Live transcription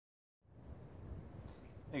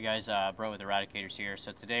Hey guys, Bro with the Eradicators here.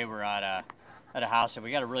 So today we're at a house, and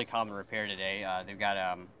we got a really common repair today. They've got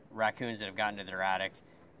raccoons that have gotten to their attic,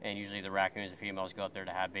 and usually the raccoons, the females, go up there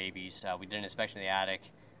to have babies. We did an inspection of the attic,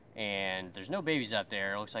 and there's no babies up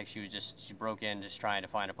there. It looks like she broke in just trying to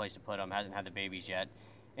find a place to put them. Hasn't had the babies yet.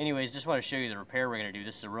 Anyways, just want to show you the repair we're going to do.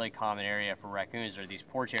 This is a really common area for raccoons. Are these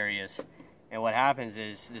porch areas, and what happens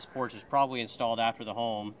is this porch was probably installed after the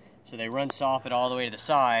home. So they run soffit all the way to the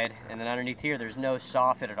side, and then underneath here there's no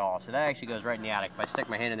soffit at all. So that actually goes right in the attic. If I stick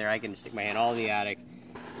my hand in there, I can stick my hand all in the attic.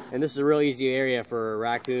 And this is a real easy area for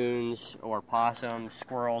raccoons or possums,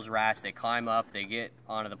 squirrels, rats. They climb up, they get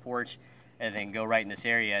onto the porch, and then go right in this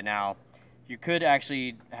area. Now, you could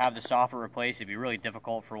actually have the soffit replaced. It'd be really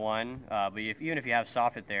difficult for one, but even if you have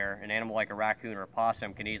soffit there, an animal like a raccoon or a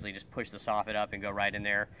possum can easily just push the soffit up and go right in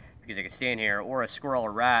there, because they can stand here. Or a squirrel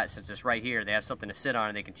or rat, since it's right here, they have something to sit on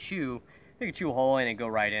and they can chew a hole in and go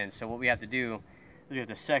right in. So what we have to do is we have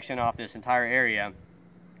to section off this entire area,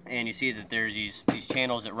 and you see that there's these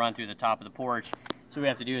channels that run through the top of the porch. So what we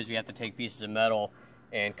have to do is we have to take pieces of metal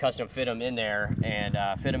and custom fit them in there and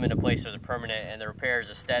fit them into place so they're permanent. And the repair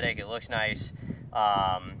is aesthetic, it looks nice,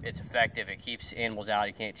 it's effective, it keeps animals out.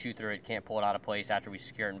 You can't chew through it, can't pull it out of place after we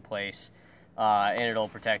secure it in place. And it'll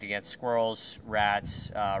protect against squirrels,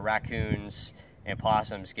 rats, raccoons, and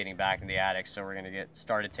possums getting back in the attic. So we're going to get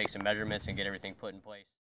started, take some measurements, and get everything put in place.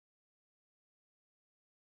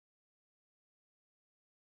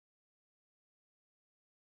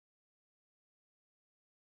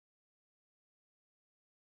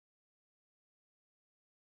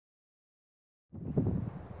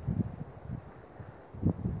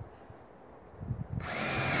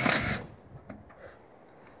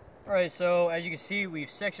 Alright, so as you can see, we've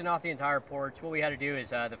sectioned off the entire porch. What we had to do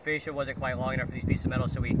is the fascia wasn't quite long enough for these pieces of metal,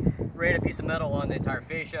 so we ran a piece of metal on the entire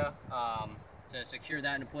fascia to secure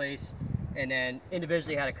that into place, and then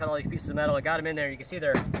individually had to cut all these pieces of metal. I got them in there. You can see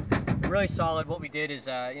they're really solid. What we did is,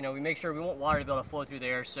 we make sure we want water to be able to flow through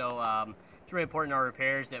there, so it's really important in our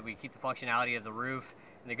repairs that we keep the functionality of the roof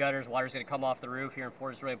and the gutters. Water's going to come off the roof. Here in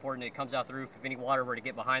Florida, it's really important that it comes out the roof. If any water were to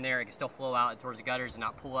get behind there, it can still flow out towards the gutters and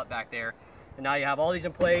not pull up back there. And now you have all these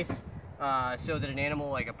in place so that an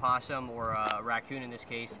animal like a possum or a raccoon in this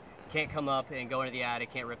case can't come up and go into the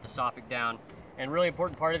attic, can't rip the soffit down. And really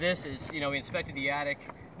important part of this is, we inspected the attic,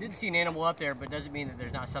 didn't see an animal up there, but doesn't mean that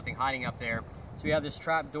there's not something hiding up there. So we have this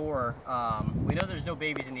trap door. We know there's no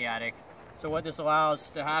babies in the attic. So what this allows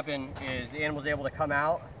to happen is the animal's able to come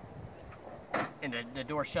out, and the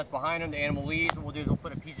door shuts behind them. The animal leaves. What we'll do is we'll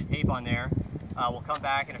put a piece of tape on there. We'll come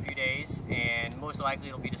back in a few days, and most likely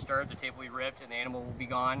it'll be disturbed. The tape will be ripped, and the animal will be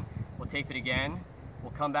gone. We'll tape it again.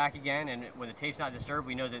 We'll come back again, and when the tape's not disturbed,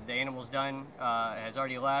 we know that the animal's done, has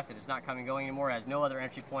already left, and it's not going anymore. It has no other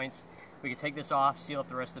entry points. We can take this off, seal up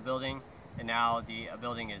the rest of the building, and now the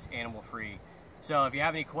building is animal-free. So if you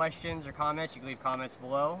have any questions or comments, you can leave comments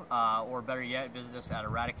below, or better yet, visit us at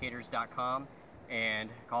eradicators.com and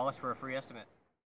call us for a free estimate.